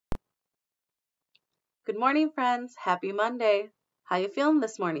Good morning, friends. Happy Monday. How you feeling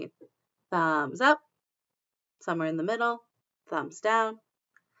this morning? Thumbs up, somewhere in the middle, thumbs down.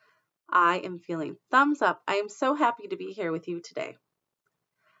 I am feeling thumbs up. I am so happy to be here with you today.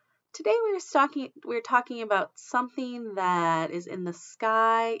 Today we're talking about something that is in the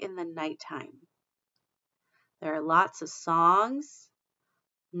sky in the nighttime. There are lots of songs.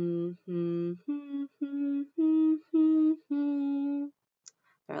 There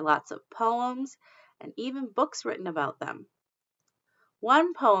are lots of poems and even books written about them.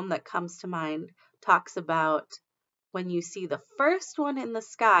 One poem that comes to mind talks about when you see the first one in the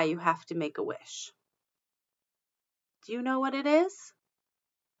sky, you have to make a wish. Do you know what it is?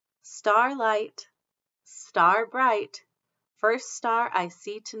 Starlight, star bright, first star I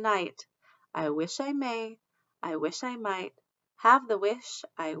see tonight. I wish I may, I wish I might, have the wish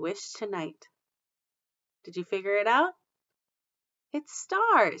I wish tonight. Did you figure it out? It's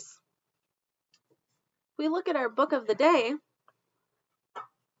stars. If we look at our book of the day,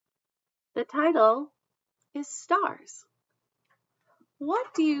 the title is Stars. What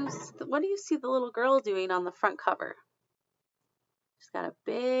do you see the little girl doing on the front cover? She's got a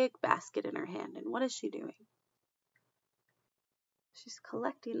big basket in her hand, and what is she doing? She's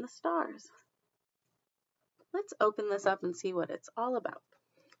collecting the stars. Let's open this up and see what it's all about.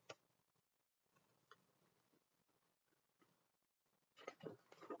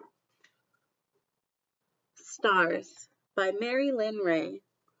 Stars by Mary Lynn Ray.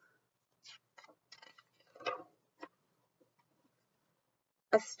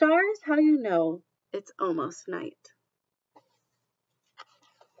 A star is how you know it's almost night.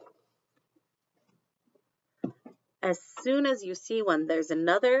 As soon as you see one, there's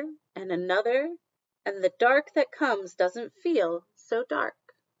another and another, and the dark that comes doesn't feel so dark.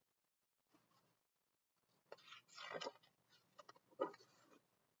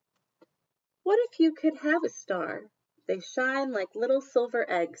 What if you could have a star? They shine like little silver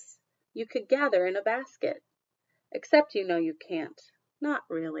eggs you could gather in a basket. Except you know you can't. Not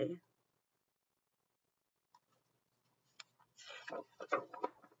really.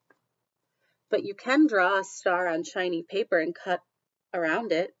 But you can draw a star on shiny paper and cut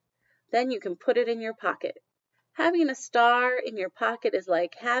around it. Then you can put it in your pocket. Having a star in your pocket is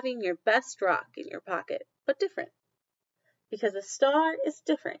like having your best rock in your pocket, but different. Because a star is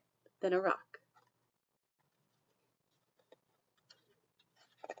different than a rock.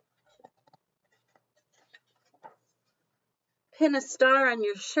 Pin a star on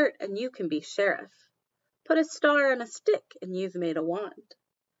your shirt and you can be sheriff. Put a star on a stick and you've made a wand.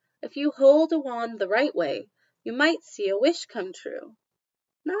 If you hold a wand the right way, you might see a wish come true.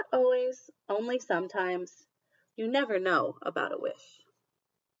 Not always, only sometimes. You never know about a wish.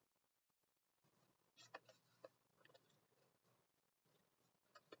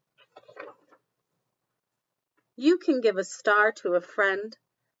 You can give a star to a friend,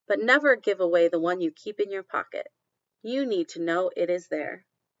 but never give away the one you keep in your pocket. You need to know it is there.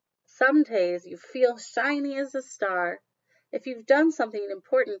 Some days you feel shiny as a star. If you've done something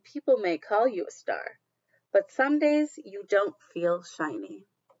important, people may call you a star. But some days you don't feel shiny.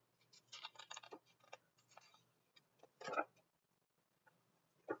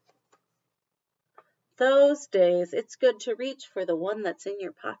 Those days, it's good to reach for the one that's in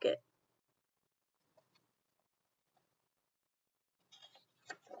your pocket.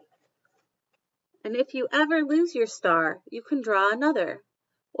 And if you ever lose your star, you can draw another,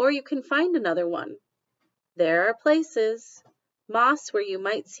 or you can find another one. There are places. Moss where you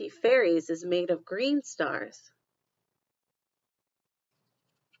might see fairies is made of green stars.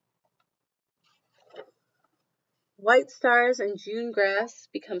 White stars in June grass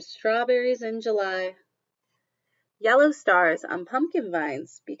become strawberries in July. Yellow stars on pumpkin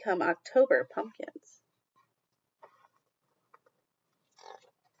vines become October pumpkins.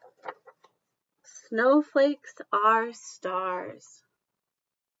 Snowflakes are stars.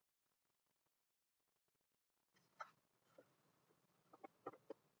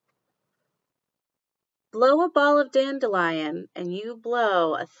 Blow a ball of dandelion and you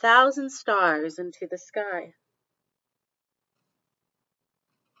blow 1,000 stars into the sky.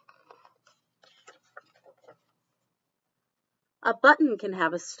 A button can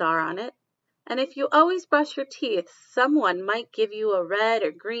have a star on it, and if you always brush your teeth, someone might give you a red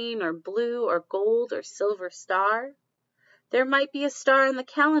or green or blue or gold or silver star. There might be a star on the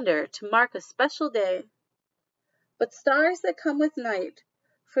calendar to mark a special day. But stars that come with night,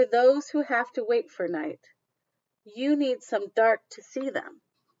 for those who have to wait for night, you need some dark to see them.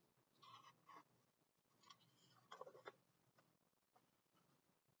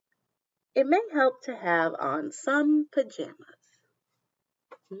 It may help to have on some pajamas.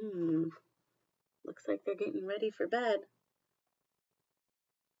 Looks like they're getting ready for bed.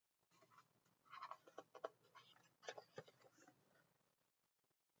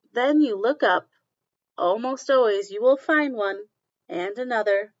 Then you look up. Almost always you will find one, and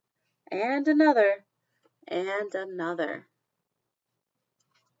another, and another, and another.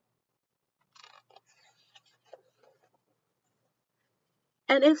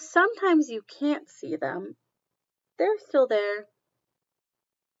 And if sometimes you can't see them, they're still there.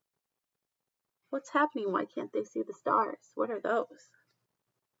 What's happening? Why can't they see the stars? What are those?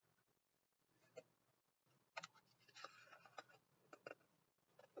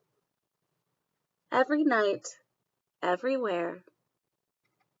 Every night, everywhere.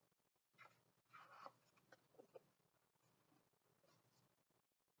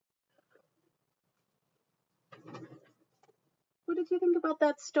 What did you think about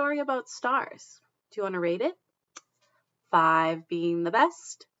that story about stars? Do you want to rate it? 5 being the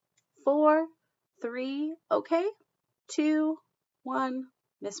best, 4, 3, okay, 2, 1,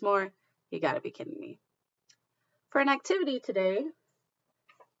 Miss Moore, you gotta be kidding me. For an activity today,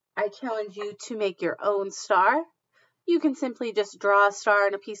 I challenge you to make your own star. You can simply just draw a star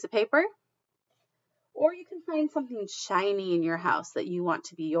on a piece of paper, or you can find something shiny in your house that you want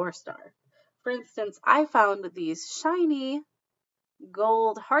to be your star. For instance, I found these shiny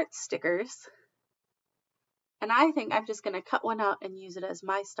gold heart stickers, and I think I'm just going to cut one out and use it as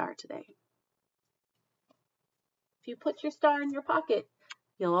my star today. If you put your star in your pocket,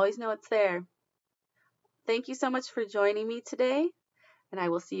 you'll always know it's there. Thank you so much for joining me today, and I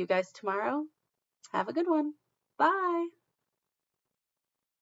will see you guys tomorrow. Have a good one. Bye.